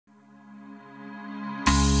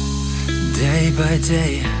by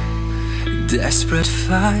day, desperate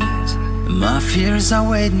fight. My fears are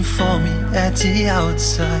waiting for me at the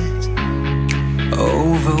outside.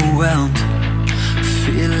 Overwhelmed,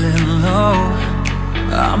 feeling low.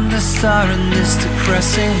 I'm the star in this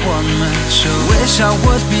depressing one-man show. Wish I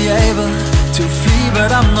would be able to flee,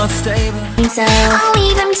 but I'm not stable. So I'll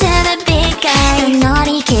leave them to the big guy. The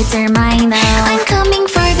naughty kids are mine though. I'm coming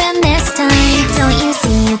for them this time. Don't you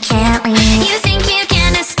see you can't leave? You think you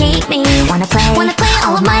can escape me? Wanna play?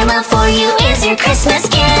 All of my love for you is your Christmas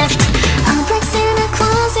gift. I'll bring Santa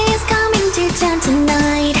Claus, he's coming to town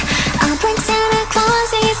tonight. I'll bring Santa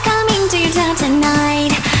Claus, he's coming to town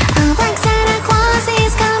tonight. I'll bring Santa Claus,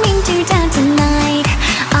 he's coming to town tonight.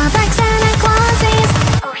 I'll bring Santa Claus, he's...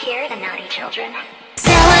 Oh, here are the naughty children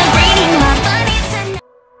celebrating my bunny tonight.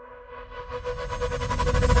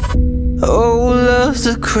 Oh, love's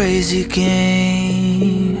a crazy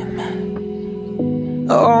game.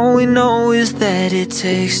 All we know is that it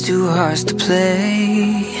takes two hearts to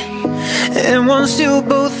play. And once you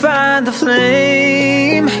both find the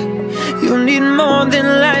flame, you need more than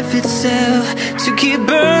life itself to keep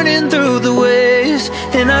burning through the waves.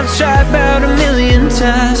 And I've tried about 1,000,000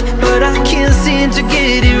 times, but I can't seem to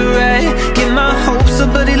get it right. Get my hopes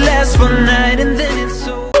up, but it lasts one night and then it's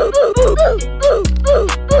over.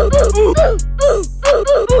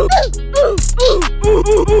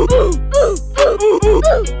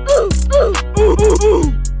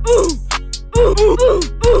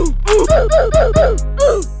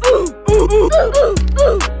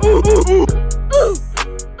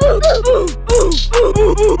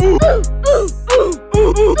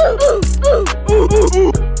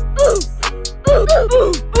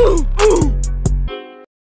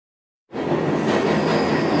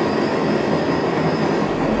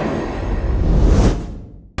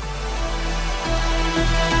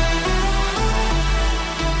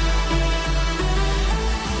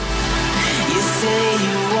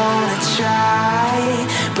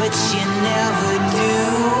 But you never do.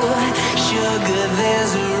 Sugar,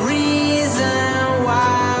 there's a reason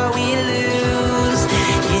why we lose.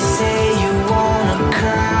 You say you wanna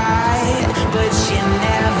cry, but you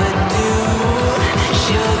never do.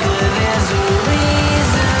 Sugar, there's a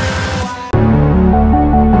reason why.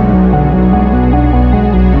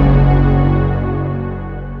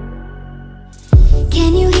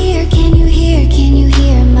 Can you hear, can you hear, can you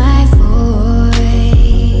hear my voice?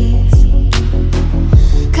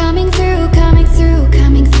 Coming through, coming through,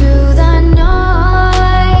 coming through the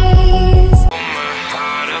noise. My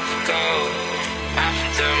heart of gold,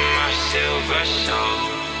 after my silver soul.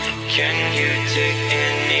 Can you dig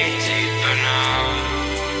any deeper now?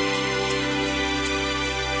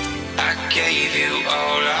 I gave you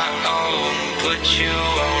all I own, put you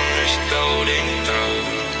on this golden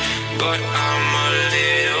throne, but I'm a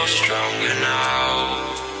little stronger now.